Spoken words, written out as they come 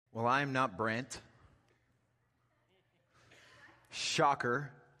Well, I'm not Brent. Shocker.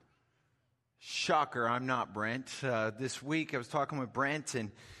 Shocker, I'm not Brent. This week I was talking with Brent,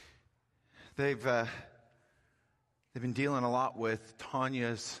 and they've been dealing a lot with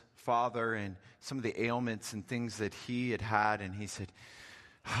Tanya's father and some of the ailments and things that he had, and he said,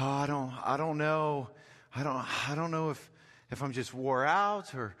 I don't know if I'm just wore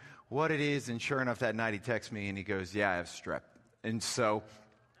out or what it is. And sure enough, that night he texts me and he goes, yeah, I have strep. And so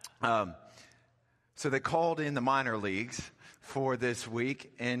they called in the minor leagues for this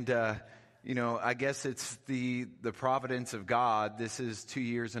week, and I guess it's the providence of God. This is 2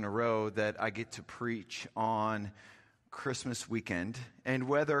 years in a row that I get to preach on Christmas weekend. And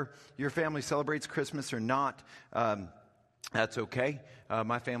whether your family celebrates Christmas or not, that's okay.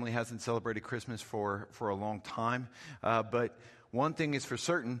 My family hasn't celebrated Christmas for a long time. But one thing is for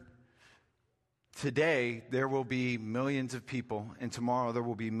certain. Today, there will be millions of people, and tomorrow there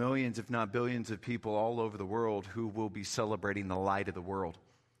will be millions, if not billions, of people all over the world who will be celebrating the light of the world.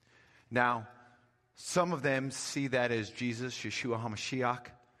 Now, some of them see that as Jesus, Yeshua HaMashiach.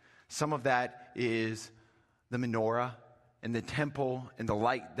 Some of that is the menorah and the temple and the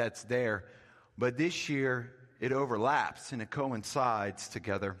light that's there. But this year, it overlaps and it coincides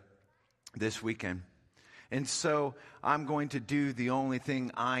together this weekend. And so I'm going to do the only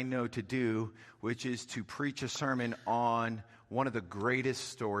thing I know to do, which is to preach a sermon on one of the greatest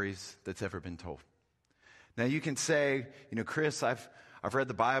stories that's ever been told. Now you can say, Chris, I've read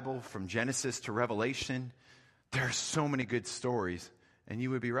the Bible from Genesis to Revelation. There are so many good stories. And you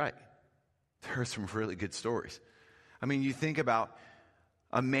would be right. There are some really good stories. I mean, you think about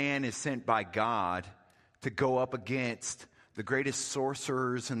a man is sent by God to go up against the greatest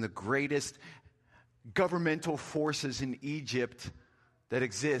sorcerers and the greatest governmental forces in Egypt that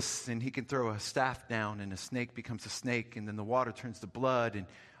exists, and he can throw a staff down and a snake becomes a snake, and then the water turns to blood, and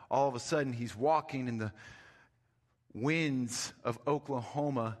all of a sudden he's walking in the winds of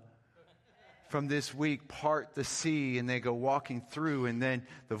Oklahoma from this week part the sea, and they go walking through, and then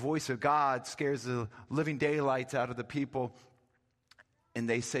the voice of God scares the living daylights out of the people, and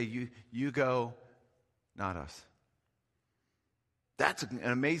they say, you go, not us. That's an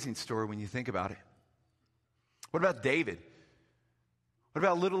amazing story when you think about it. What about David? What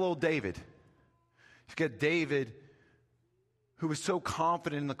about little old David? You've got David, who was so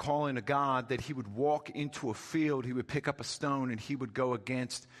confident in the calling of God that he would walk into a field, he would pick up a stone, and he would go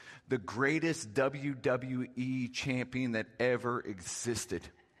against the greatest WWE champion that ever existed.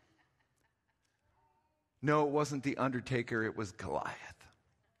 No, it wasn't The Undertaker, it was Goliath.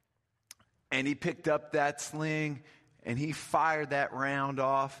 And he picked up that sling, and he fired that round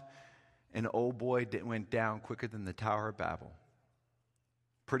off, and old boy went down quicker than the Tower of Babel.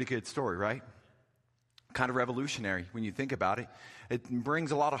 Pretty good story, right? Kind of revolutionary when you think about it. It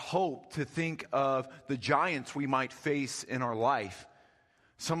brings a lot of hope to think of the giants we might face in our life.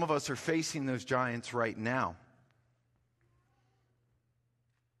 Some of us are facing those giants right now.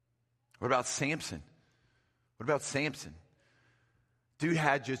 What about Samson? What about Samson? Dude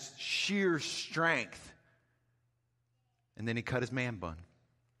had just sheer strength, and then he cut his man bun.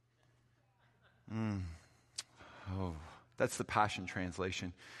 Oh, that's the Passion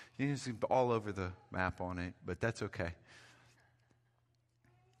Translation. You can see all over the map on it, but that's okay.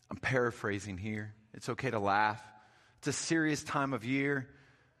 I'm paraphrasing here. It's okay to laugh. It's a serious time of year.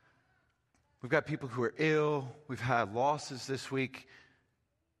 We've got people who are ill. We've had losses this week.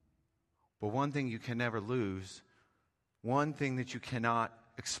 But one thing you can never lose, one thing that you cannot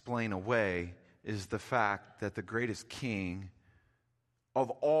explain away, is the fact that the greatest king of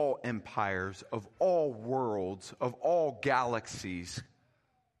all empires, of all worlds, of all galaxies,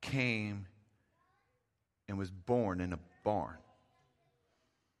 came and was born in a barn.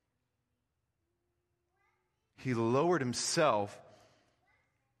 He lowered himself.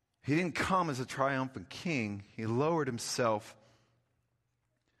 He didn't come as a triumphant king. He lowered himself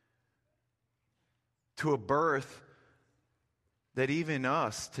to a birth that even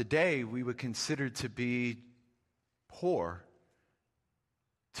us today we would consider to be poor,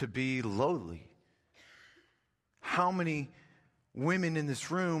 to be lowly. How many women in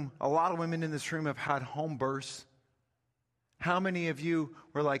this room, a lot of women in this room have had home births. How many of you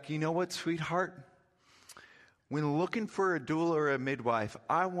were like, you know what, sweetheart? When looking for a doula or a midwife,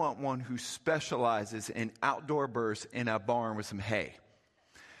 I want one who specializes in outdoor births in a barn with some hay.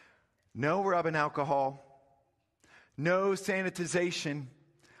 No rubbing alcohol, no sanitization.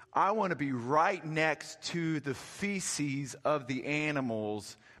 I want to be right next to the feces of the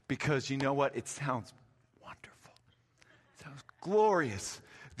animals because you know what? It sounds wonderful. It sounds glorious.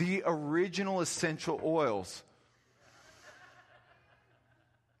 The original essential oils.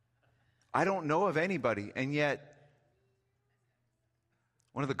 I don't know of anybody, and yet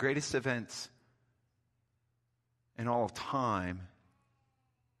one of the greatest events in all of time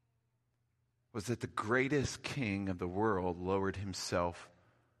was that the greatest king of the world lowered himself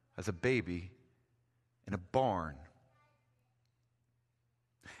as a baby in a barn.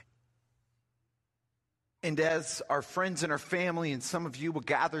 And as our friends and our family, and some of you will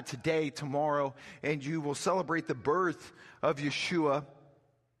gather today, tomorrow, and you will celebrate the birth of Yeshua.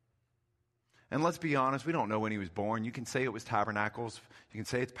 And let's be honest, we don't know when he was born. You can say it was Tabernacles. You can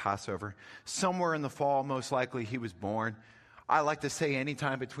say it's Passover. Somewhere in the fall, most likely, he was born. I like to say any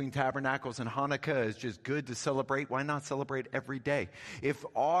time between Tabernacles and Hanukkah is just good to celebrate. Why not celebrate every day? If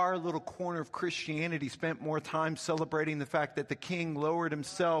our little corner of Christianity spent more time celebrating the fact that the king lowered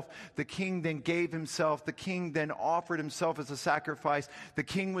himself, the king then gave himself, the king then offered himself as a sacrifice, the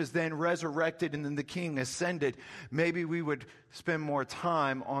king was then resurrected, and then the king ascended, maybe we would spend more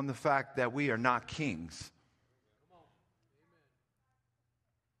time on the fact that we are not kings.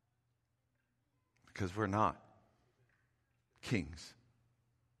 Because we're not kings.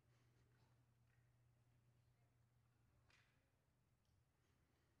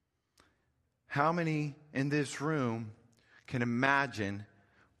 How many in this room can imagine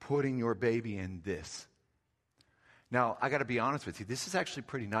putting your baby in this? Now, I got to be honest with you. This is actually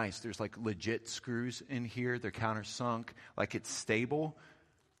pretty nice. There's like legit screws in here. They're countersunk, like it's stable.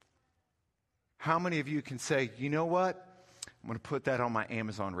 How many of you can say, you know what? I'm going to put that on my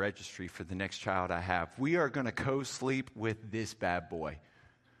Amazon registry for the next child I have. We are going to co-sleep with this bad boy.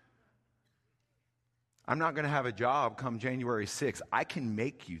 I'm not going to have a job come January 6th. I can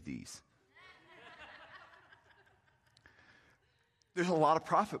make you these. There's a lot of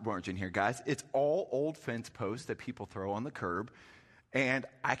profit margin here, guys. It's all old fence posts that people throw on the curb, and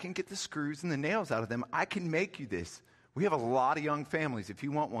I can get the screws and the nails out of them. I can make you this. We have a lot of young families. If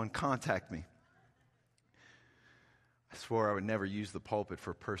you want one, contact me. I swore I would never use the pulpit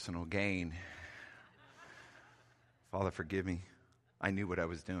for personal gain. Father, forgive me. I knew what I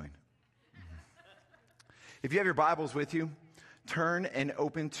was doing. If you have your Bibles with you, turn and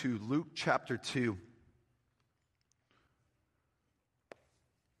open to Luke chapter 2.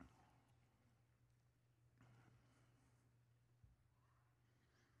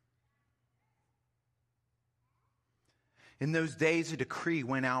 In those days, a decree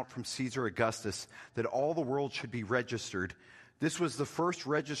went out from Caesar Augustus that all the world should be registered. This was the first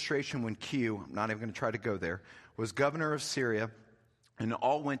registration when Q, I'm not even going to try to go there, was governor of Syria, and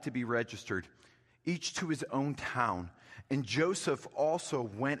all went to be registered, each to his own town. And Joseph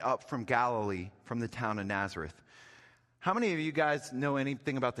also went up from Galilee, from the town of Nazareth. How many of you guys know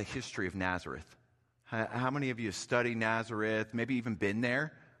anything about the history of Nazareth? How many of you study Nazareth, maybe even been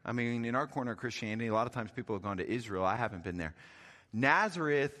there? I mean, in our corner of Christianity, a lot of times people have gone to Israel. I haven't been there.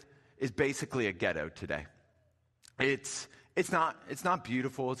 Nazareth is basically a ghetto today. It's not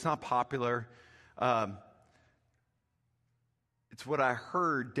beautiful. It's not popular. It's what I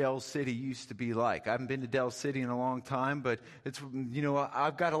heard Del City used to be like. I haven't been to Del City in a long time, but it's,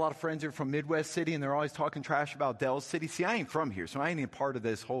 I've got a lot of friends here from Midwest City, and they're always talking trash about Del City. See, I ain't from here, so I ain't even part of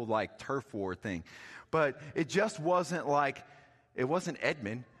this whole turf war thing. But it just wasn't it wasn't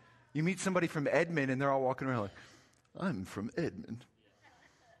Edmond. You meet somebody from Edmond, and they're all walking around like, I'm from Edmond.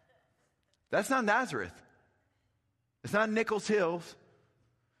 That's not Nazareth. It's not Nichols Hills,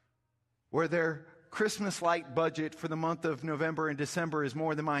 where their Christmas light budget for the month of November and December is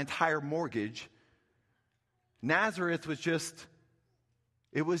more than my entire mortgage. Nazareth was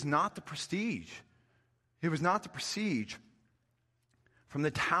it was not the prestige. It was not the prestige. From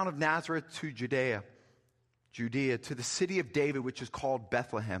the town of Nazareth to Judea, to the city of David, which is called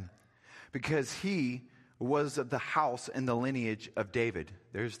Bethlehem, because he was of the house and the lineage of David.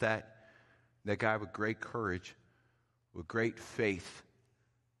 There's that guy with great courage, with great faith.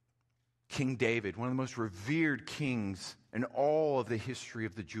 King David, one of the most revered kings in all of the history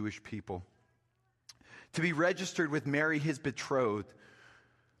of the Jewish people. To be registered with Mary, his betrothed.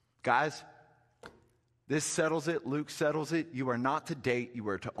 Guys, this settles it. Luke settles it. You are not to date. You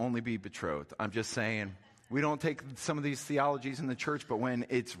are to only be betrothed. I'm just saying. We don't take some of these theologies in the church, but when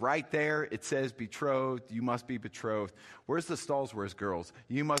it's right there, it says betrothed, you must be betrothed. Where's the stalls? Where's girls?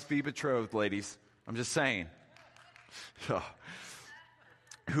 You must be betrothed, ladies. I'm just saying.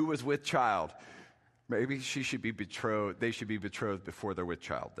 Who was with child? Maybe she should be betrothed. They should be betrothed before they're with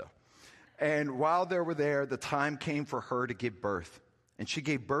child, though. And while they were there, the time came for her to give birth. And she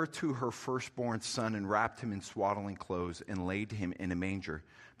gave birth to her firstborn son and wrapped him in swaddling clothes and laid him in a manger,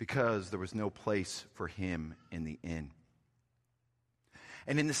 because there was no place for him in the inn.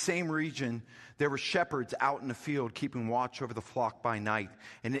 And in the same region, there were shepherds out in the field keeping watch over the flock by night.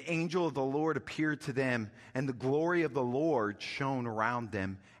 And an angel of the Lord appeared to them, and the glory of the Lord shone around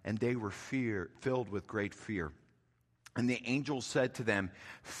them, and they were filled with great fear. And the angel said to them,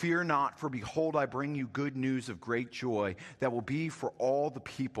 "Fear not, for behold, I bring you good news of great joy that will be for all the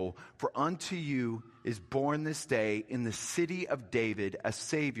people. For unto you is born this day in the city of David a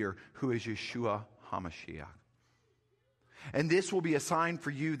Savior, who is Yeshua HaMashiach. And this will be a sign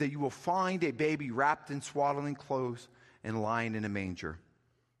for you, that you will find a baby wrapped in swaddling clothes and lying in a manger."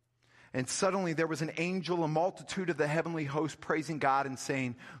 And suddenly there was an angel, a multitude of the heavenly host, praising God and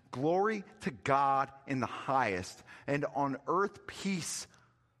saying, "Glory to God in the highest, and on earth peace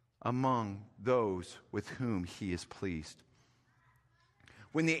among those with whom he is pleased."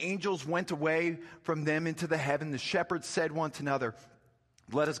 When the angels went away from them into the heaven, the shepherds said one to another,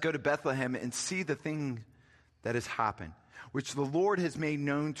 "Let us go to Bethlehem and see the thing that has happened, which the Lord has made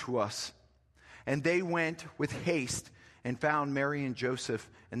known to us." And they went with haste and found Mary and Joseph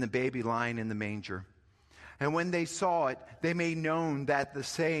and the baby lying in the manger. And when they saw it, they made known that the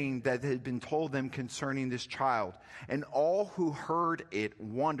saying that had been told them concerning this child. And all who heard it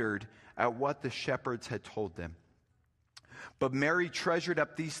wondered at what the shepherds had told them. But Mary treasured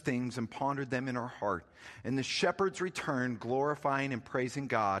up these things and pondered them in her heart. And the shepherds returned, glorifying and praising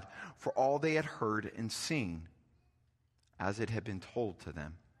God for all they had heard and seen, as it had been told to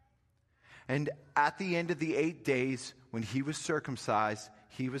them. And at the end of the 8 days, when he was circumcised,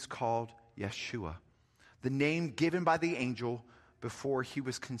 he was called Yeshua, the name given by the angel before he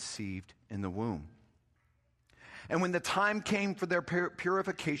was conceived in the womb. And when the time came for their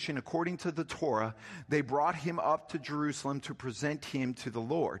purification according to the Torah, they brought him up to Jerusalem to present him to the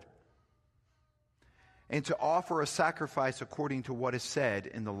Lord, and to offer a sacrifice according to what is said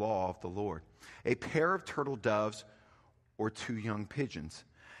in the law of the Lord: a pair of turtle doves or 2 young pigeons.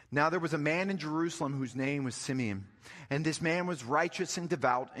 Now there was a man in Jerusalem whose name was Simeon, and this man was righteous and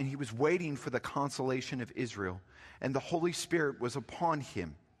devout, and he was waiting for the consolation of Israel, and the Holy Spirit was upon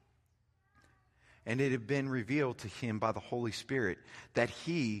him. And it had been revealed to him by the Holy Spirit that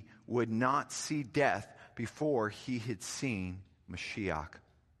he would not see death before he had seen Mashiach.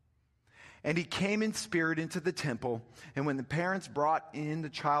 And he came in spirit into the temple, and when the parents brought in the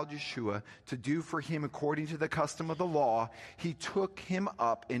child Yeshua to do for him according to the custom of the law, he took him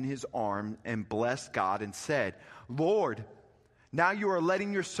up in his arms and blessed God and said, "Lord, now you are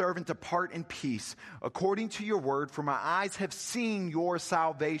letting your servant depart in peace, according to your word, for my eyes have seen your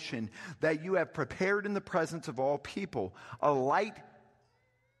salvation, that you have prepared in the presence of all people, a light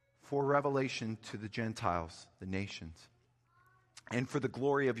for revelation to the Gentiles, the nations, and for the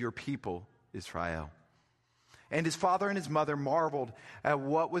glory of your people, Israel." And his father and his mother marveled at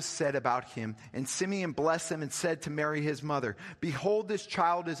what was said about him. And Simeon blessed them and said to Mary his mother, "Behold, this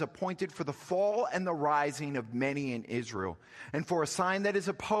child is appointed for the fall and the rising of many in Israel, and for a sign that is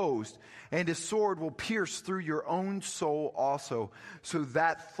opposed, and a sword will pierce through your own soul also, so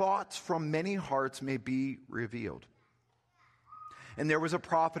that thoughts from many hearts may be revealed." And there was a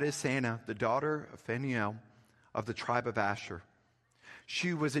prophetess, Anna, the daughter of Phanuel, of the tribe of Asher.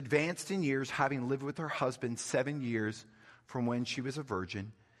 She was advanced in years, having lived with her husband 7 years from when she was a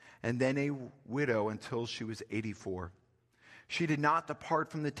virgin, and then a widow until she was 84. She did not depart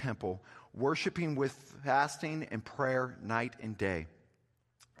from the temple, worshiping with fasting and prayer night and day.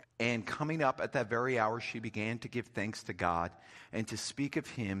 And coming up at that very hour, she began to give thanks to God and to speak of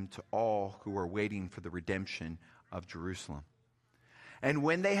him to all who were waiting for the redemption of Jerusalem. And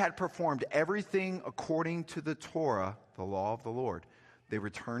when they had performed everything according to the Torah, the law of the Lord, they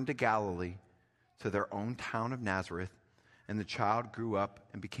returned to Galilee, to their own town of Nazareth, and the child grew up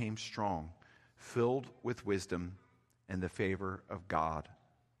and became strong, filled with wisdom, and the favor of God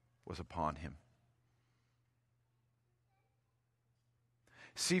was upon him.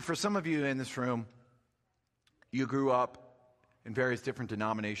 See, for some of you in this room, you grew up in various different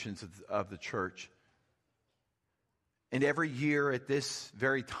denominations of the church. And every year at this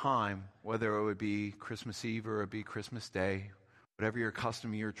very time, whether it would be Christmas Eve or it would be Christmas Day, whatever your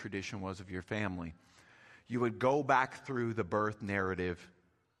custom, your tradition was of your family, you would go back through the birth narrative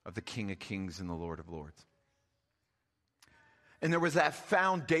of the King of Kings and the Lord of Lords. And there was that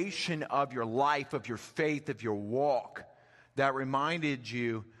foundation of your life, of your faith, of your walk, that reminded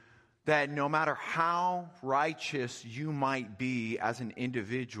you that no matter how righteous you might be as an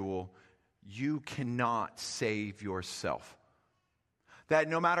individual, you cannot save yourself. That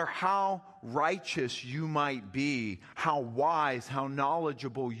no matter how righteous you might be, how wise, how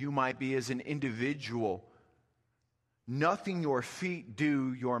knowledgeable you might be as an individual, Nothing your feet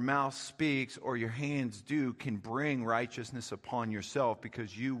do, your mouth speaks, or your hands do can bring righteousness upon yourself,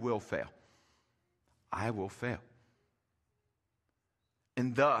 because you will fail. I will fail.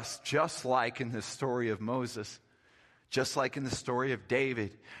 And thus, just like in the story of Moses, just like in the story of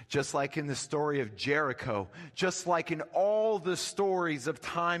David, just like in the story of Jericho, just like in all the stories of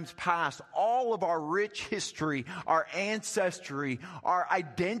times past, all of our rich history, our ancestry, our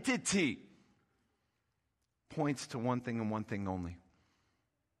identity points to one thing and one thing only.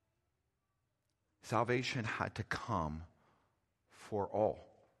 Salvation had to come for all.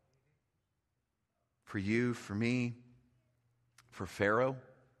 For you, for me, for Pharaoh,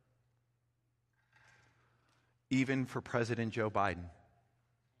 even for President Joe Biden.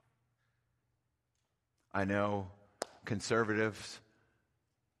 I know conservatives,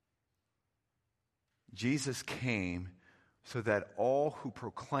 Jesus came so that all who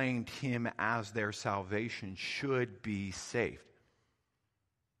proclaimed him as their salvation should be saved.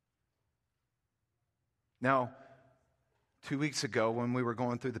 Now, 2 weeks ago when we were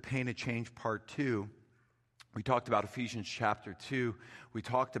going through the Pain of Change Part 2, we talked about Ephesians chapter 2. We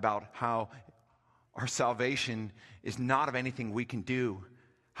talked about how our salvation is not of anything we can do.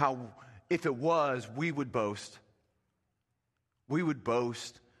 How, if it was, we would boast. We would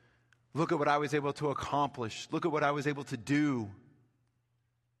boast. Look at what I was able to accomplish. Look at what I was able to do.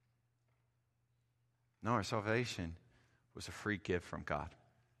 No, our salvation was a free gift from God.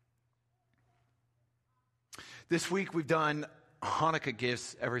 This week we've done Hanukkah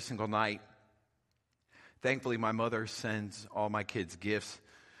gifts every single night. Thankfully, my mother sends all my kids gifts.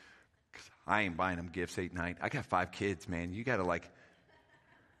 I ain't buying them gifts 8 night. I got 5 kids, man. You gotta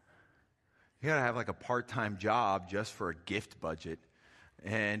have like a part-time job just for a gift budget.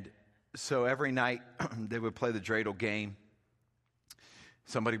 And so every night they would play the dreidel game.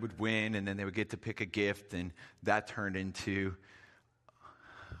 Somebody would win, and then they would get to pick a gift, and that turned into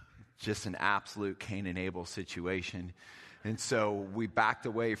just an absolute Cain and Abel situation. And so we backed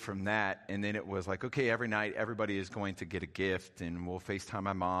away from that, and then it was like, okay, every night everybody is going to get a gift, and we'll FaceTime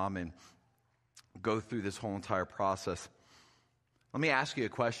my mom and go through this whole entire process. Let me ask you a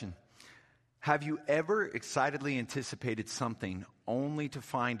question. Have you ever excitedly anticipated something only to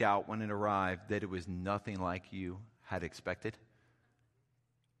find out when it arrived that it was nothing like you had expected?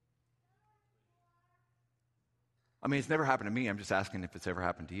 I mean, it's never happened to me. I'm just asking if it's ever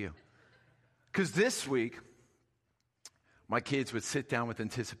happened to you. Because this week, my kids would sit down with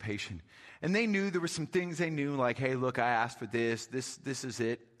anticipation. And they knew there were some things they knew, like, hey, look, I asked for this. This is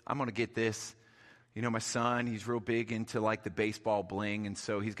it. I'm going to get this. You know, my son, he's real big into, like, the baseball bling. And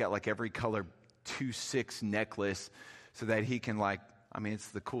so he's got, like, every color 2-6 necklace so that he can, like, I mean, it's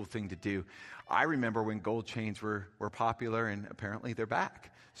the cool thing to do. I remember when gold chains were popular, and apparently they're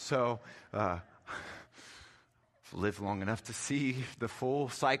back. So lived long enough to see the full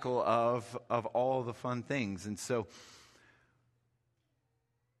cycle of all the fun things. And so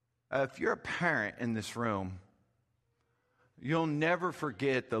if you're a parent in this room, you'll never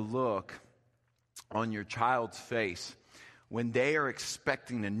forget the look on your child's face when they are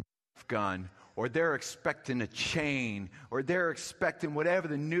expecting a Nerf gun, or they're expecting a chain, or they're expecting whatever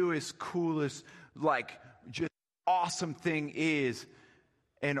the newest, coolest, like, just awesome thing is.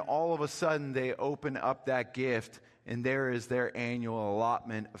 And all of a sudden, they open up that gift, and there is their annual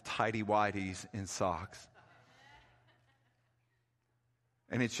allotment of tighty-whities and socks.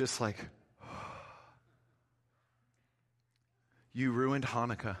 And it's just like, you ruined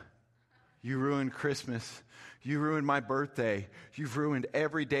Hanukkah. You ruined Christmas. You ruined my birthday. You've ruined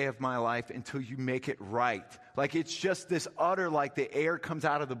every day of my life until you make it right. Like, it's just this utter, like, the air comes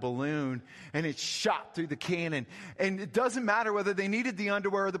out of the balloon and it's shot through the cannon. And it doesn't matter whether they needed the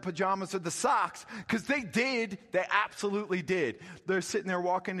underwear or the pajamas or the socks, because they did. They absolutely did. They're sitting there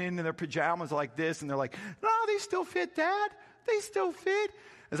walking in their pajamas like this, and they're like, no, they still fit, Dad. They still fit.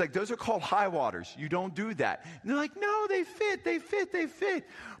 It's like, those are called high waters. You don't do that. And they're like, no, they fit, they fit, they fit.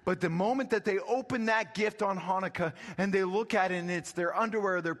 But the moment that they open that gift on Hanukkah and they look at it and it's their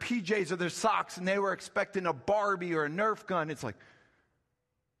underwear, their PJs, or their socks, and they were expecting a Barbie or a Nerf gun, it's like,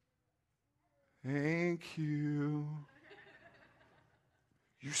 thank you.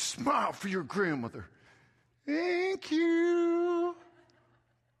 You smile for your grandmother. Thank you.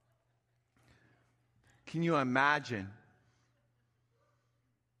 Can you imagine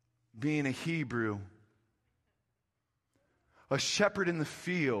being a Hebrew, a shepherd in the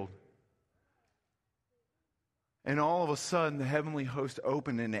field, and all of a sudden the heavenly host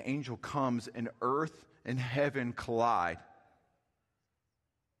opened and the angel comes and earth and heaven collide?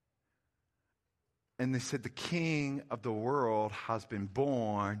 And they said, the King of the world has been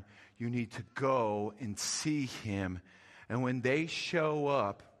born. You need to go and see him. And when they show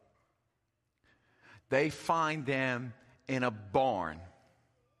up, they find them in a barn.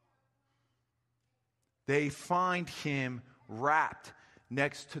 They find him wrapped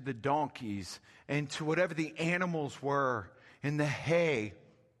next to the donkeys and to whatever the animals were in the hay.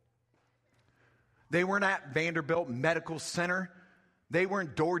 They weren't at Vanderbilt Medical Center. They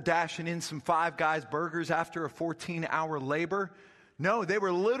weren't door dashing in some Five Guys burgers after a 14-hour labor. No, they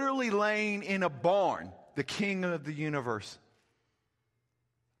were literally laying in a barn, the king of the universe.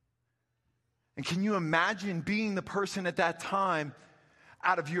 And can you imagine being the person at that time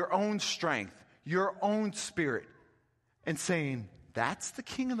out of your own strength, your own spirit, and saying, that's the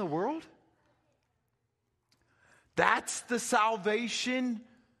king of the world? That's the salvation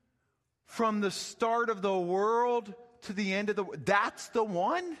from the start of the world to the end of the world. That's the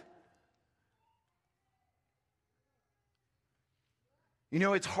one? You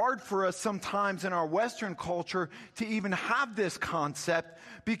know, it's hard for us sometimes in our Western culture to even have this concept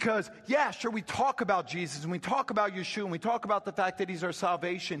because, yeah, sure, we talk about Jesus and we talk about Yeshua and we talk about the fact that he's our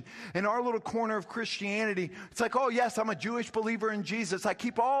salvation. In our little corner of Christianity, it's like, oh, yes, I'm a Jewish believer in Jesus. I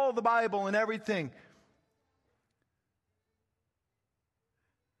keep all the Bible and everything.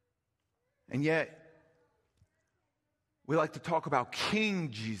 And yet, we like to talk about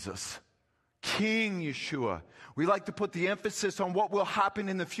King Jesus, King Yeshua. We like to put the emphasis on what will happen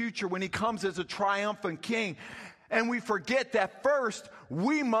in the future when he comes as a triumphant king. And we forget that first,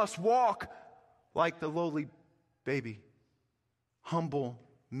 we must walk like the lowly baby, humble,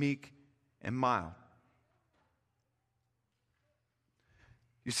 meek, and mild.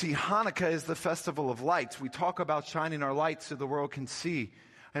 You see, Hanukkah is the festival of lights. We talk about shining our lights so the world can see.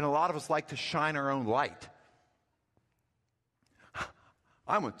 And a lot of us like to shine our own light.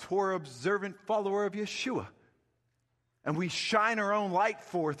 I'm a Torah observant follower of Yeshua. And we shine our own light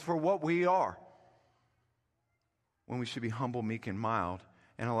forth for what we are. When we should be humble, meek, and mild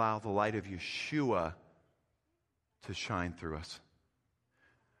and allow the light of Yeshua to shine through us.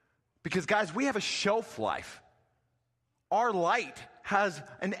 Because guys, we have a shelf life. Our light has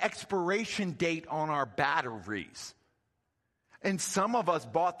an expiration date on our batteries. And some of us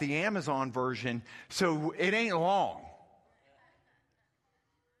bought the Amazon version, so it ain't long.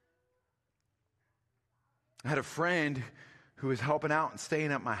 I had a friend who was helping out and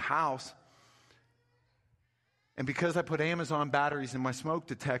staying at my house. And because I put Amazon batteries in my smoke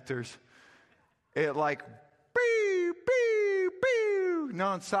detectors, it like, beep, beep, beep,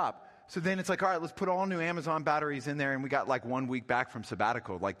 nonstop. So then it's like, all right, let's put all new Amazon batteries in there. And we got like 1 week back from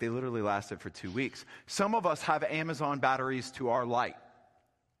sabbatical. Like they literally lasted for 2 weeks. Some of us have Amazon batteries to our light.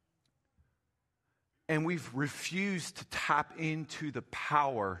 And we've refused to tap into the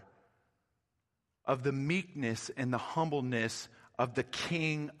power of the meekness and the humbleness of the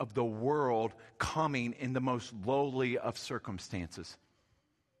King of the world coming in the most lowly of circumstances.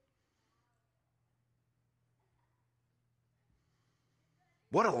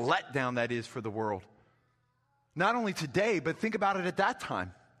 What a letdown that is for the world. Not only today, but think about it at that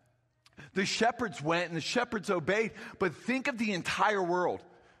time. The shepherds went and the shepherds obeyed, but think of the entire world.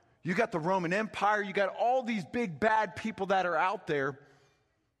 You got the Roman Empire, you got all these big bad people that are out there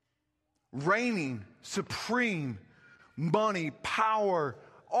reigning supreme, money, power,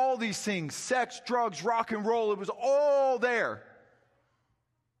 all these things, sex, drugs, rock and roll, it was all there.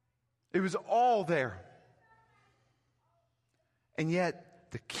 It was all there. And yet,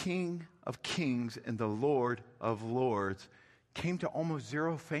 the King of Kings and the Lord of Lords came to almost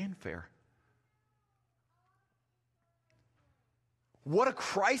zero fanfare. What a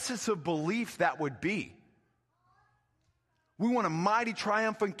crisis of belief that would be. We want a mighty,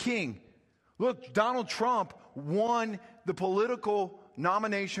 triumphant king. Look, Donald Trump won the political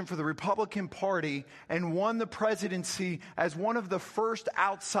nomination for the Republican Party and won the presidency as one of the first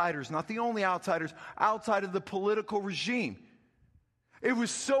outsiders, not the only outsiders, outside of the political regime. It was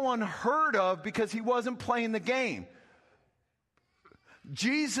so unheard of because he wasn't playing the game.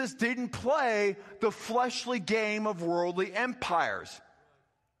 Jesus didn't play the fleshly game of worldly empires.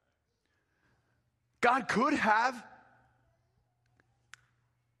 God could have.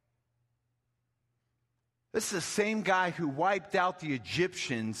 This is the same guy who wiped out the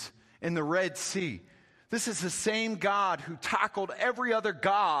Egyptians in the Red Sea. This is the same God who tackled every other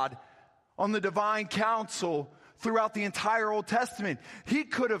god on the divine council throughout the entire Old Testament. He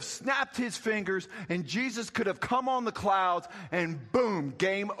could have snapped his fingers and Jesus could have come on the clouds and boom,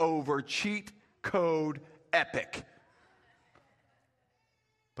 game over, cheat code epic.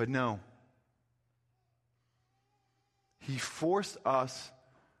 But no. He forced us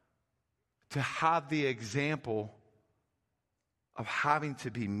to have the example of having to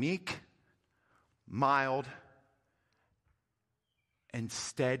be meek, mild, and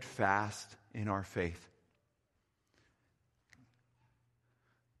steadfast in our faith.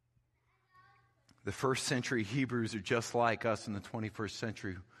 The first century Hebrews are just like us in the 21st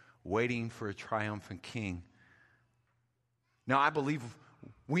century, waiting for a triumphant king. Now, I believe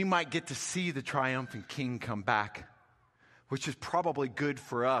we might get to see the triumphant king come back, which is probably good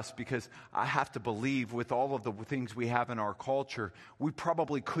for us, because I have to believe with all of the things we have in our culture, we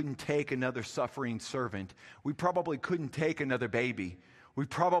probably couldn't take another suffering servant. We probably couldn't take another baby. We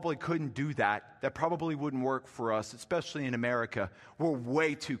probably couldn't do that. That probably wouldn't work for us, especially in America. We're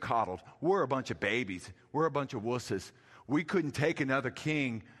way too coddled. We're a bunch of babies. We're a bunch of wusses. We couldn't take another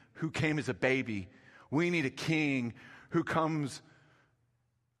king who came as a baby. We need a king who comes,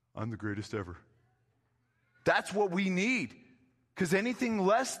 I'm the greatest ever. That's what we need. Because anything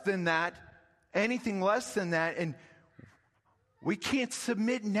less than that, and we can't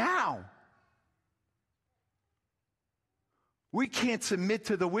submit now. We can't submit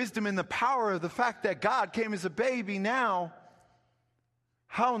to the wisdom and the power of the fact that God came as a baby now.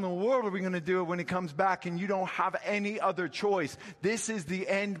 How in the world are we going to do it when he comes back and you don't have any other choice? This is the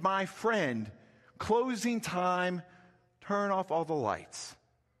end, my friend. Closing time. Turn off all the lights.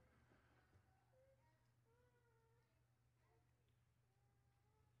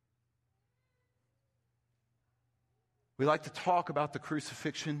 We like to talk about the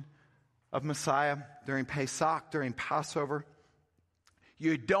crucifixion of Messiah during Pesach, during Passover.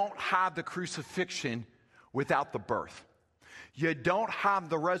 You don't have the crucifixion without the birth. You don't have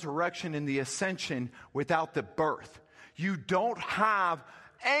the resurrection and the ascension without the birth. You don't have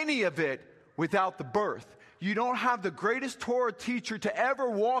any of it without the birth. You don't have the greatest Torah teacher to ever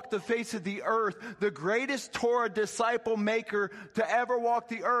walk the face of the earth, the greatest Torah disciple maker to ever walk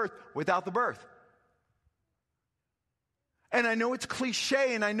the earth without the birth. And I know it's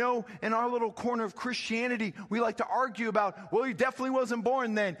cliche, and I know in our little corner of Christianity, we like to argue about, well, he definitely wasn't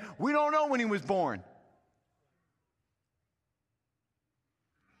born then. We don't know when he was born.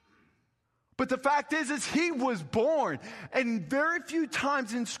 But the fact is he was born. And very few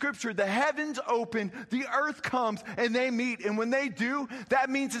times in Scripture, the heavens open, the earth comes, and they meet. And when they do, that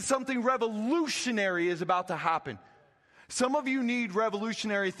means that something revolutionary is about to happen. Some of you need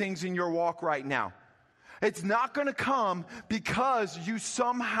revolutionary things in your walk right now. It's not going to come because you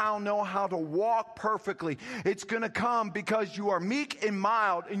somehow know how to walk perfectly. It's going to come because you are meek and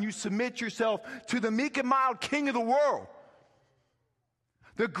mild and you submit yourself to the meek and mild King of the world.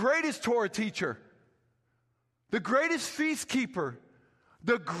 The greatest Torah teacher, the greatest feast keeper,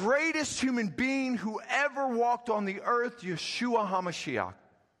 the greatest human being who ever walked on the earth, Yeshua HaMashiach.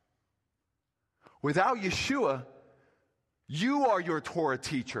 Without Yeshua, you are your Torah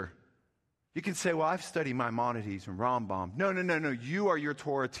teacher. You can say, well, I've studied Maimonides and Rambam. No. You are your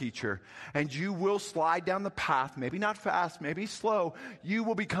Torah teacher. And you will slide down the path, maybe not fast, maybe slow. You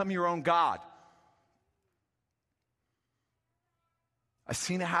will become your own God. I've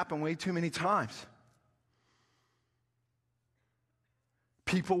seen it happen way too many times.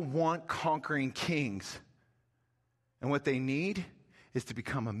 People want conquering kings. And what they need is to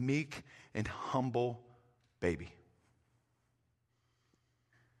become a meek and humble baby.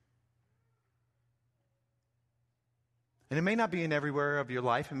 And it may not be in every area of your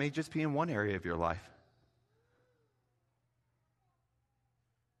life. It may just be in one area of your life.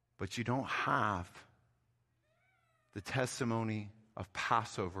 But you don't have the testimony of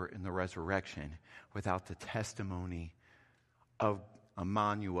Passover and the resurrection without the testimony of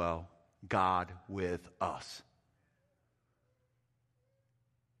Emmanuel, God with us.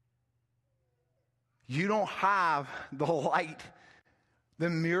 You don't have the light, the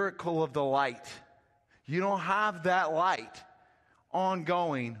miracle of the light. You don't have that light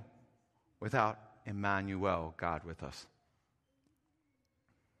ongoing without Emmanuel, God with us.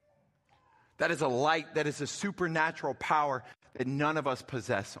 That is a light, that is a supernatural power that none of us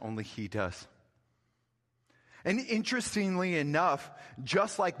possess, only he does. And interestingly enough,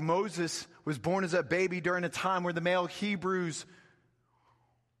 just like Moses was born as a baby during a time where the male Hebrews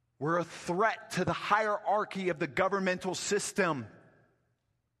were a threat to the hierarchy of the governmental system,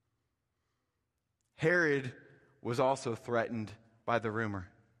 Herod was also threatened by the rumor.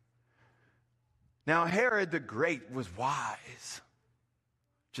 Now, Herod the Great was wise,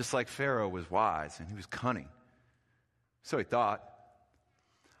 just like Pharaoh was wise, and he was cunning. So he thought,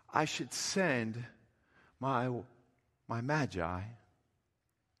 I should send my magi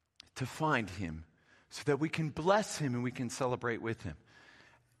to find him so that we can bless him and we can celebrate with him.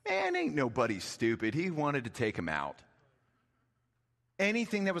 Man, ain't nobody stupid. He wanted to take him out.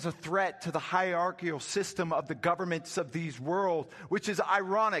 Anything that was a threat to the hierarchical system of the governments of these world, which is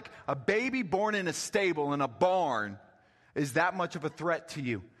ironic. A baby born in a stable, in a barn, is that much of a threat to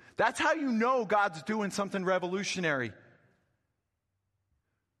you. That's how you know God's doing something revolutionary.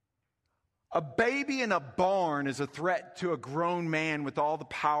 A baby in a barn is a threat to a grown man with all the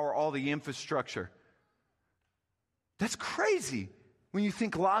power, all the infrastructure. That's crazy. When you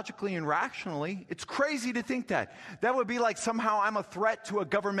think logically and rationally, it's crazy to think that. That would be like somehow I'm a threat to a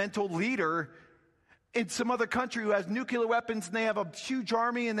governmental leader in some other country who has nuclear weapons and they have a huge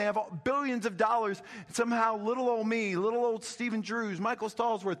army and they have billions of dollars. And somehow little old me, little old Stephen Drews, Michael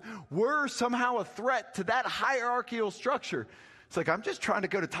Stallsworth, we're somehow a threat to that hierarchical structure. It's like, I'm just trying to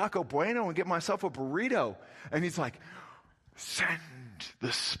go to Taco Bueno and get myself a burrito. And he's like, send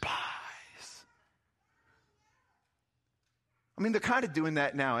the spies. I mean, they're kind of doing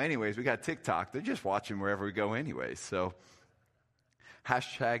that now anyways. We got TikTok. They're just watching wherever we go anyways. So,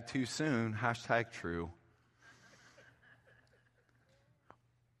 hashtag too soon, hashtag true.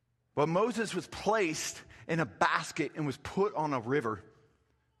 But Moses was placed in a basket and was put on a river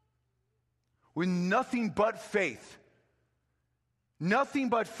with nothing but faith. Nothing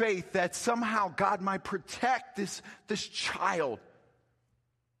but faith that somehow God might protect this child.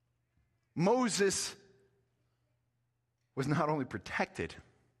 Moses was not only protected,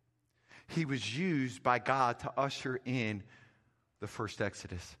 he was used by God to usher in the first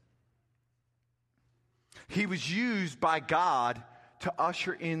Exodus. He was used by God to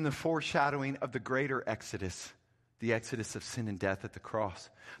usher in the foreshadowing of the greater Exodus, the Exodus of sin and death at the cross.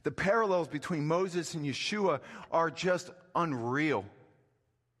 The parallels between Moses and Yeshua are just unreal.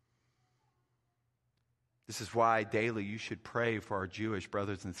 This is why daily you should pray for our Jewish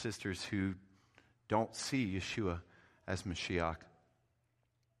brothers and sisters who don't see Yeshua as Mashiach.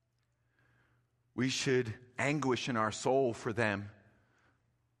 We should anguish in our soul for them,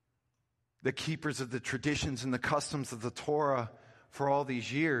 the keepers of the traditions and the customs of the Torah for all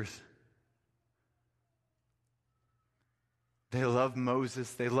these years. They love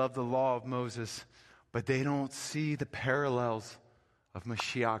Moses, they love the law of Moses, but they don't see the parallels of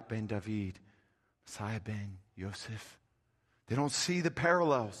Mashiach ben David, Messiah ben Yosef. They don't see the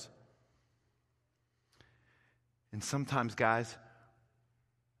parallels. And sometimes, guys,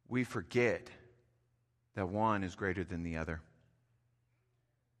 we forget that one is greater than the other.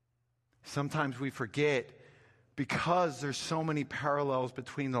 Sometimes we forget because there's so many parallels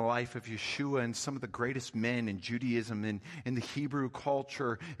between the life of Yeshua and some of the greatest men in Judaism and in the Hebrew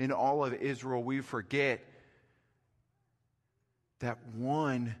culture in all of Israel, we forget that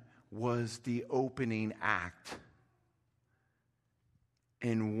one was the opening act.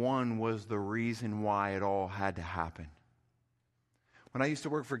 And one was the reason why it all had to happen. When I used to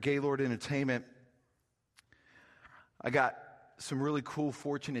work for Gaylord Entertainment, I got some really cool,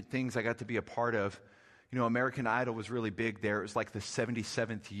 fortunate things I got to be a part of. You know, American Idol was really big there. It was like the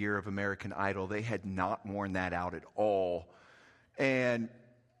 77th year of American Idol. They had not worn that out at all. And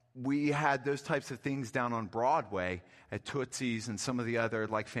we had those types of things down on Broadway at Tootsie's and some of the other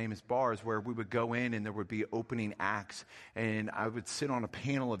like famous bars where we would go in and there would be opening acts, and I would sit on a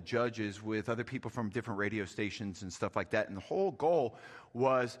panel of judges with other people from different radio stations and stuff like that, and the whole goal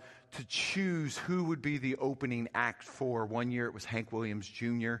was to choose who would be the opening act for. One year it was Hank Williams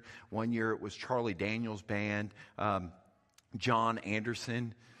Jr., one year it was Charlie Daniels Band, John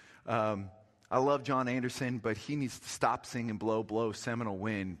Anderson. I love John Anderson, but he needs to stop singing Blow, Blow, Seminole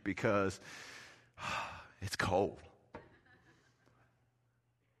Wind because it's cold.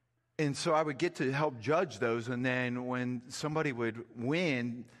 And so I would get to help judge those, and then when somebody would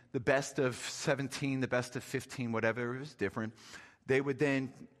win the best of 17, the best of 15, whatever, it was different, they would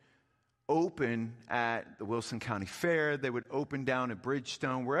then open at the Wilson County Fair, they would open down at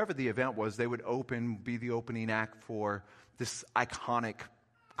Bridgestone, wherever the event was, they would be the opening act for this iconic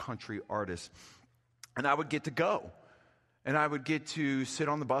country artist. And I would get to go. And I would get to sit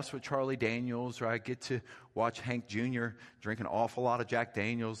on the bus with Charlie Daniels, or I'd get to watch Hank Jr. drink an awful lot of Jack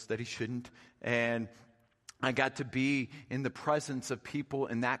Daniels that he shouldn't. And I got to be in the presence of people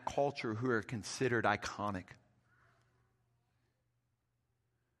in that culture who are considered iconic.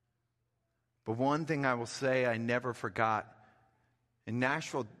 But one thing I will say I never forgot, in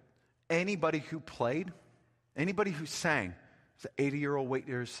Nashville, anybody who played, anybody who sang, the 80-year-old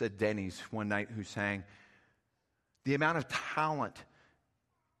waitress at Denny's one night who sang, the amount of talent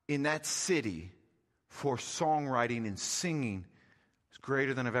in that city for songwriting and singing is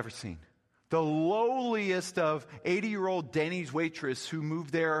greater than I've ever seen. The lowliest of 80-year-old Denny's waitress who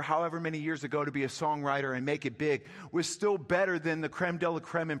moved there however many years ago to be a songwriter and make it big was still better than the creme de la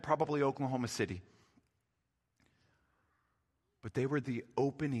creme in probably Oklahoma City. But they were the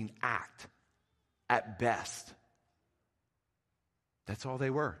opening act at best. That's all they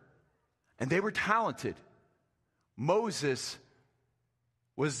were. And they were talented. Moses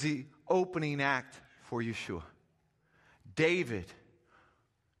was the opening act for Yeshua. David,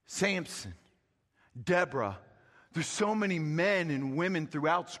 Samson, Deborah. There's so many men and women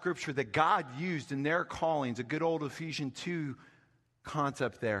throughout Scripture that God used in their callings, a good old Ephesians 2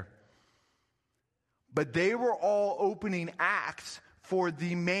 concept there. But they were all opening acts for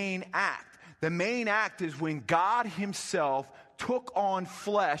the main act. The main act is when God himself took on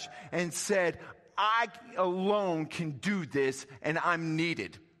flesh and said, I alone can do this and I'm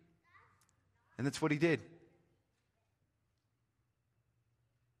needed. And that's what he did.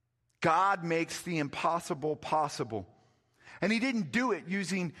 God makes the impossible possible. And he didn't do it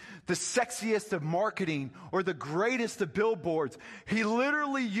using the sexiest of marketing or the greatest of billboards. He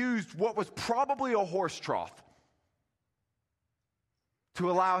literally used what was probably a horse trough to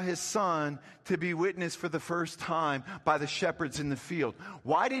allow his son to be witnessed for the first time by the shepherds in the field.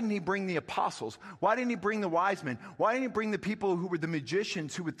 Why didn't he bring the apostles? Why didn't he bring the wise men? Why didn't he bring the people who were the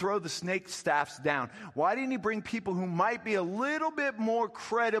magicians who would throw the snake staffs down? Why didn't he bring people who might be a little bit more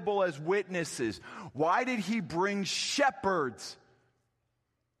credible as witnesses? Why did he bring shepherds?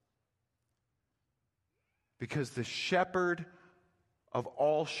 Because the shepherd of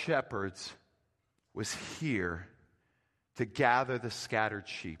all shepherds was here to gather the scattered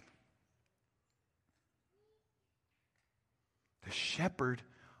sheep. The shepherd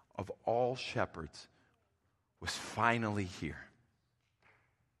of all shepherds was finally here.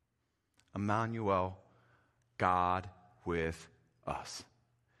 Emmanuel, God with us.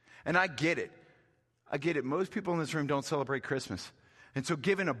 And I get it. Most people in this room don't celebrate Christmas. And so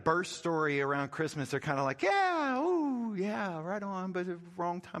given a birth story around Christmas, they're kind of like, yeah, ooh, yeah, right on, but the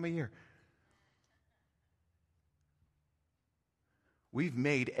wrong time of year. We've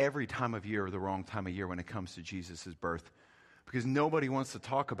made every time of year the wrong time of year when it comes to Jesus' birth because nobody wants to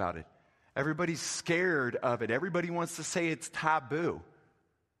talk about it. Everybody's scared of it. Everybody wants to say it's taboo.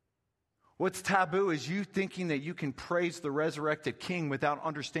 What's taboo is you thinking that you can praise the resurrected King without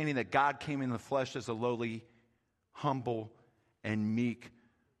understanding that God came in the flesh as a lowly, humble, and meek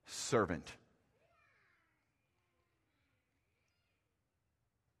servant.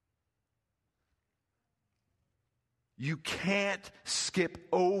 You can't skip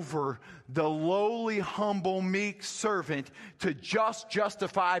over the lowly, humble, meek servant to just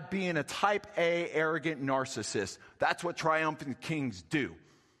justify being a type A, arrogant narcissist. That's what triumphant kings do.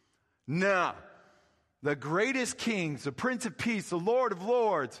 No. The greatest kings, the Prince of Peace, the Lord of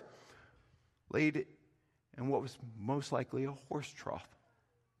Lords, laid in what was most likely a horse trough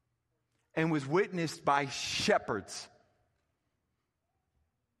and was witnessed by shepherds.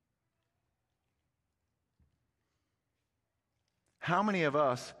 How many of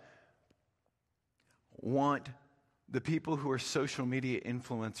us want the people who are social media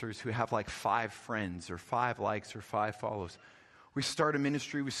influencers who have like 5 friends or 5 likes or 5 follows? We start a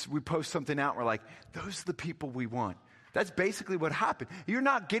ministry, we post something out, and we're like, those are the people we want. That's basically what happened. You're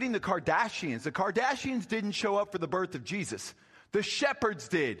not getting the Kardashians. The Kardashians didn't show up for the birth of Jesus. The shepherds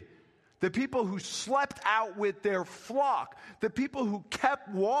did. The people who slept out with their flock, the people who kept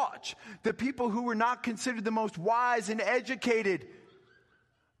watch, the people who were not considered the most wise and educated.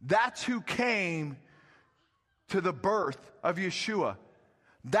 That's who came to the birth of Yeshua.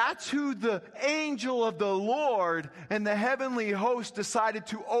 That's who the angel of the Lord and the heavenly host decided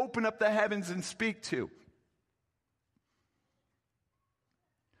to open up the heavens and speak to.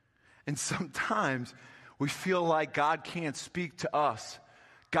 And sometimes we feel like God can't speak to us.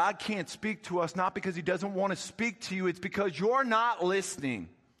 God can't speak to us not because he doesn't want to speak to you. It's because you're not listening.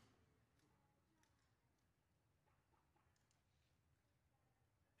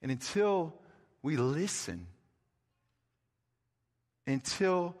 And until we listen,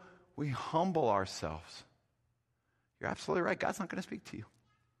 until we humble ourselves, you're absolutely right. God's not going to speak to you.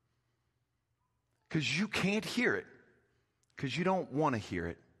 Because you can't hear it. Because you don't want to hear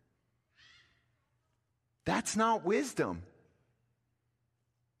it. That's not wisdom.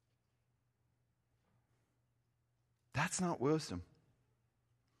 That's not wisdom.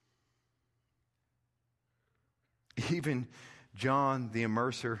 Even John the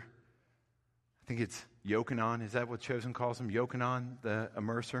immerser, I think it's Yochanan, is that what Chosen calls him? Yochanan the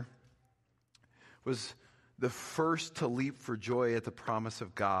immerser, was the first to leap for joy at the promise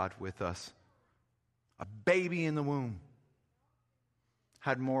of God with us. A baby in the womb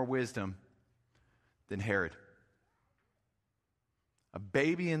had more wisdom than Herod. A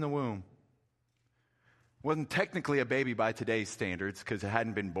baby in the womb. Wasn't technically a baby by today's standards because it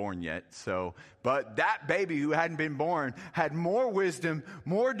hadn't been born yet. But that baby who hadn't been born had more wisdom,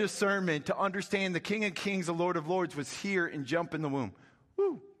 more discernment to understand the King of Kings, the Lord of Lords was here and jump in the womb.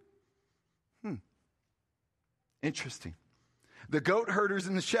 Woo. Interesting. The goat herders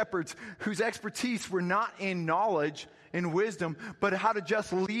and the shepherds, whose expertise were not in knowledge and wisdom, but how to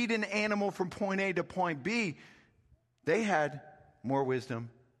just lead an animal from point A to point B, they had more wisdom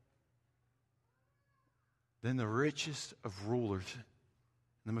than the richest of rulers,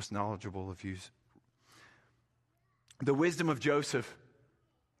 the most knowledgeable of you. The wisdom of Joseph.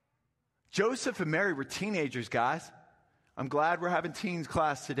 Joseph and Mary were teenagers, guys. I'm glad we're having teens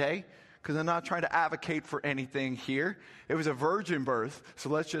class today, because I'm not trying to advocate for anything here. It was a virgin birth, so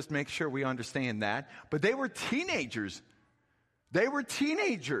let's just make sure we understand that. But they were teenagers. They were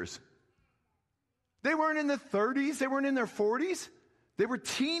teenagers. They weren't in their 30s. They weren't in their 40s. They were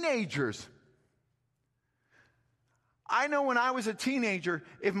teenagers. I know when I was a teenager,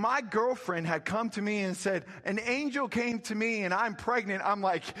 if my girlfriend had come to me and said, an angel came to me and I'm pregnant, I'm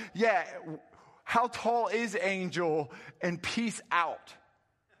like, yeah, how tall is Angel? And peace out.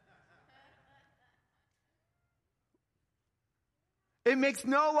 It makes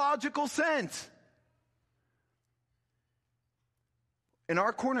no logical sense. In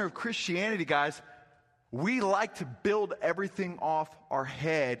our corner of Christianity, guys, we like to build everything off our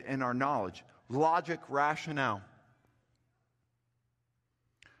head and our knowledge. Logic, rationale.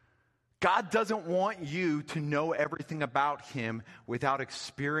 God doesn't want you to know everything about Him without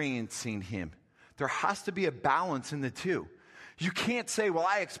experiencing Him. There has to be a balance in the two. You can't say, well,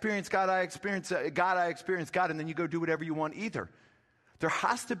 I experience God, I experience God, and then you go do whatever you want either. There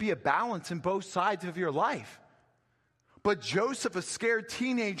has to be a balance in both sides of your life. But Joseph, a scared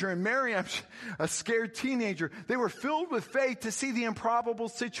teenager, and Mary, a scared teenager, they were filled with faith to see the improbable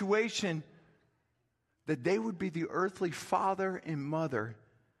situation that they would be the earthly father and mother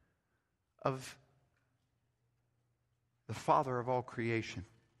of the Father of all creation.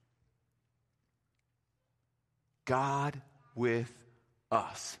 God with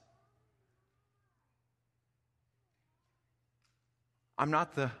us. I'm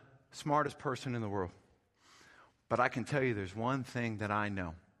not the smartest person in the world, but I can tell you there's one thing that I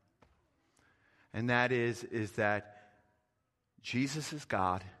know. And that is that Jesus is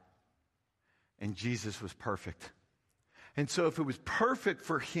God and Jesus was perfect. And so if it was perfect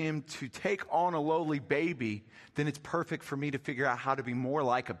for Him to take on a lowly baby, then it's perfect for me to figure out how to be more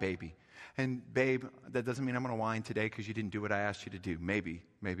like a baby. And babe, that doesn't mean I'm going to whine today because you didn't do what I asked you to do. Maybe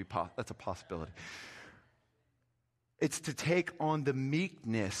that's a possibility. It's to take on the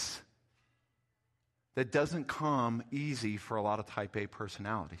meekness that doesn't come easy for a lot of type A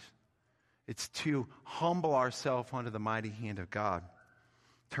personalities. It's to humble ourselves under the mighty hand of God.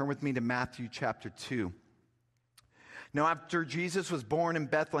 Turn with me to Matthew chapter 2. Now, after Jesus was born in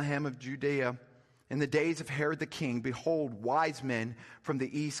Bethlehem of Judea, in the days of Herod the king, behold, wise men from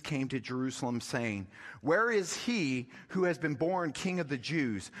the east came to Jerusalem, saying, where is he who has been born King of the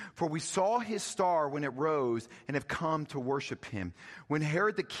Jews? For we saw his star when it rose and have come to worship him. When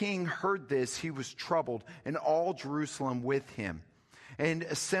Herod the king heard this, he was troubled, and all Jerusalem with him. And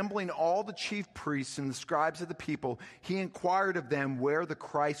assembling all the chief priests and the scribes of the people, he inquired of them where the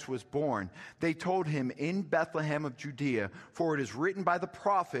Christ was born. They told him, in Bethlehem of Judea, for it is written by the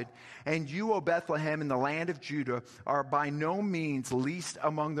prophet, and you, O Bethlehem, in the land of Judah, are by no means least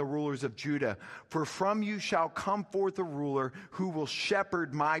among the rulers of Judah. For from you shall come forth a ruler who will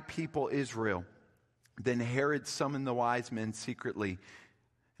shepherd my people Israel. Then Herod summoned the wise men secretly,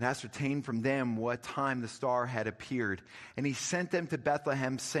 and ascertained from them what time the star had appeared. And he sent them to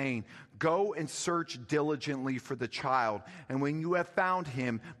Bethlehem, saying, go and search diligently for the child, and when you have found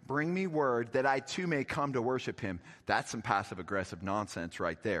him, bring me word that I too may come to worship him. That's some passive-aggressive nonsense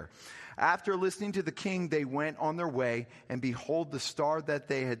right there. After listening to the king, they went on their way, and behold, the star that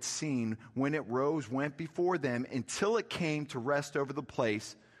they had seen when it rose went before them until it came to rest over the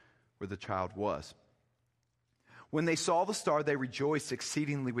place where the child was. When they saw the star, they rejoiced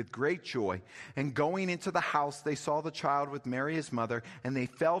exceedingly with great joy. And going into the house, they saw the child with Mary his mother, and they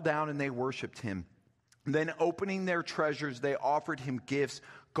fell down and they worshipped him. Then opening their treasures, they offered him gifts,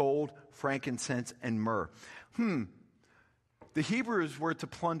 gold, frankincense, and myrrh. The Hebrews were to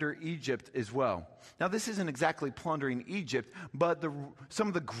plunder Egypt as well. Now, this isn't exactly plundering Egypt, but some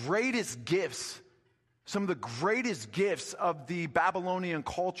of the greatest gifts of the Babylonian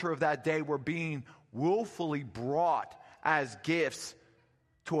culture of that day were being willfully brought as gifts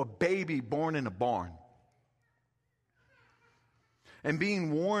to a baby born in a barn. And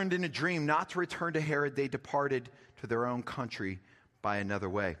being warned in a dream not to return to Herod, they departed to their own country by another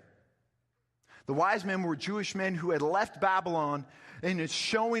way. The wise men were Jewish men who had left Babylon, and it's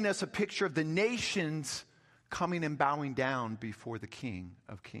showing us a picture of the nations coming and bowing down before the King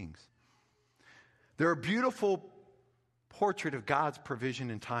of Kings. They're a beautiful portrait of God's provision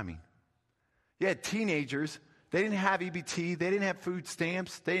and timing. You had teenagers They didn't have EBT. They didn't have food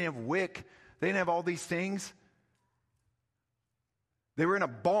stamps. They didn't have WIC. They didn't have all these things. They were in a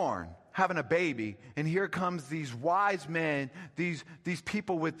barn having a baby, and here comes these wise men, these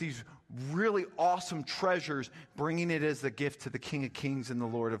people with these really awesome treasures, bringing it as a gift to the King of Kings and the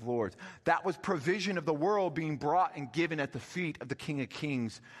Lord of Lords. That was provision of the world being brought and given at the feet of the King of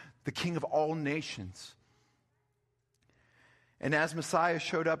Kings, the King of all nations. And as Messiah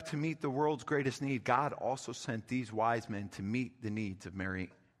showed up to meet the world's greatest need, God also sent these wise men to meet the needs of Mary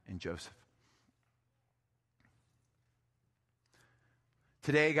and Joseph.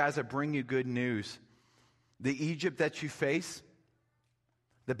 Today, guys, I bring you good news. The Egypt that you face,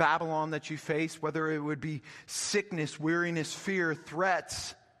 the Babylon that you face, whether it would be sickness, weariness, fear,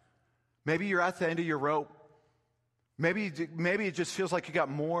 threats, maybe you're at the end of your rope. Maybe it just feels like you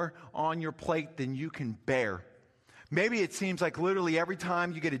got more on your plate than you can bear. Maybe it seems like literally every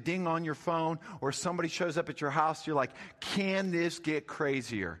time you get a ding on your phone or somebody shows up at your house, you're like, can this get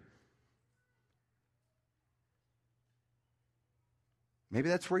crazier? Maybe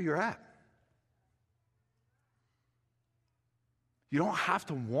that's where you're at. You don't have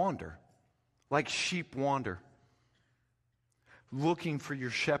to wander like sheep wander, looking for your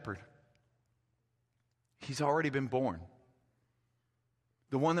shepherd. He's already been born.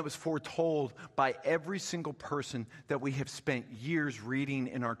 The one that was foretold by every single person that we have spent years reading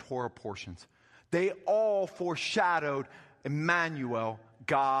in our Torah portions. They all foreshadowed Emmanuel,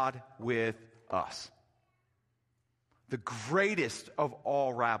 God with us. The greatest of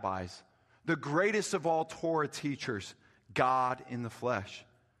all rabbis, the greatest of all Torah teachers, God in the flesh.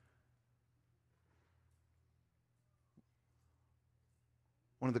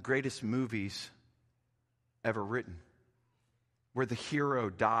 One of the greatest movies ever written, where the hero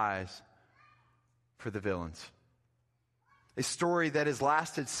dies for the villains. A story that has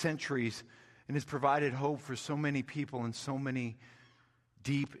lasted centuries and has provided hope for so many people in so many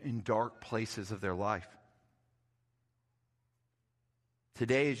deep and dark places of their life.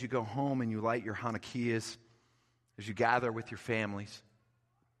 Today, as you go home and you light your Hanukkahs, as you gather with your families,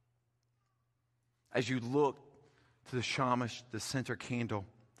 as you look to the shamash, the center candle,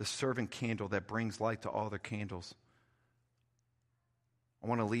 the servant candle that brings light to all other candles, I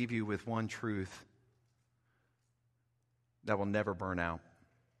want to leave you with one truth that will never burn out.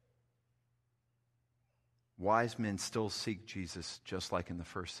 Wise men still seek Jesus just like in the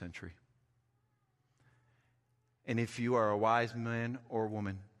first century. And if you are a wise man or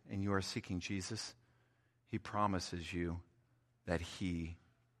woman and you are seeking Jesus, he promises you that he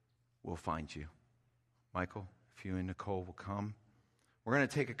will find you. Michael, if you and Nicole will come. We're going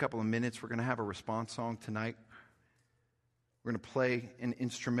to take a couple of minutes. We're going to have a response song tonight. We're going to play an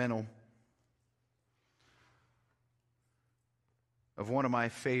instrumental of one of my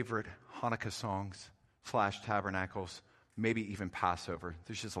favorite Hanukkah songs / tabernacles, maybe even Passover.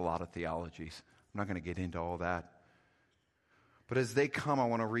 There's just a lot of theologies. I'm not going to get into all that. But as they come, I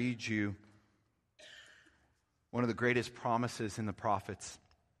want to read you one of the greatest promises in the prophets.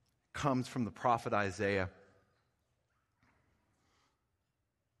 It comes from the prophet Isaiah.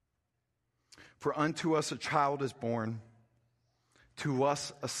 For unto us a child is born, to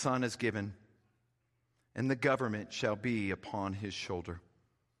us a son is given, and the government shall be upon his shoulder.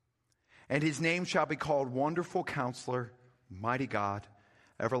 And his name shall be called Wonderful Counselor, Mighty God,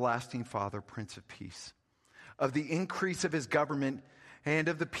 Everlasting Father, Prince of Peace. Of the increase of his government and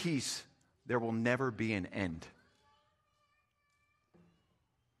of the peace, there will never be an end.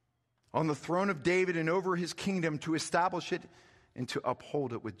 On the throne of David and over his kingdom, to establish it and to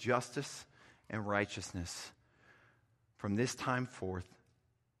uphold it with justice and righteousness from this time forth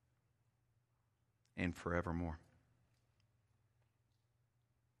and forevermore.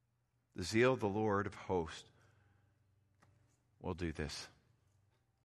 The zeal of the Lord of hosts will do this.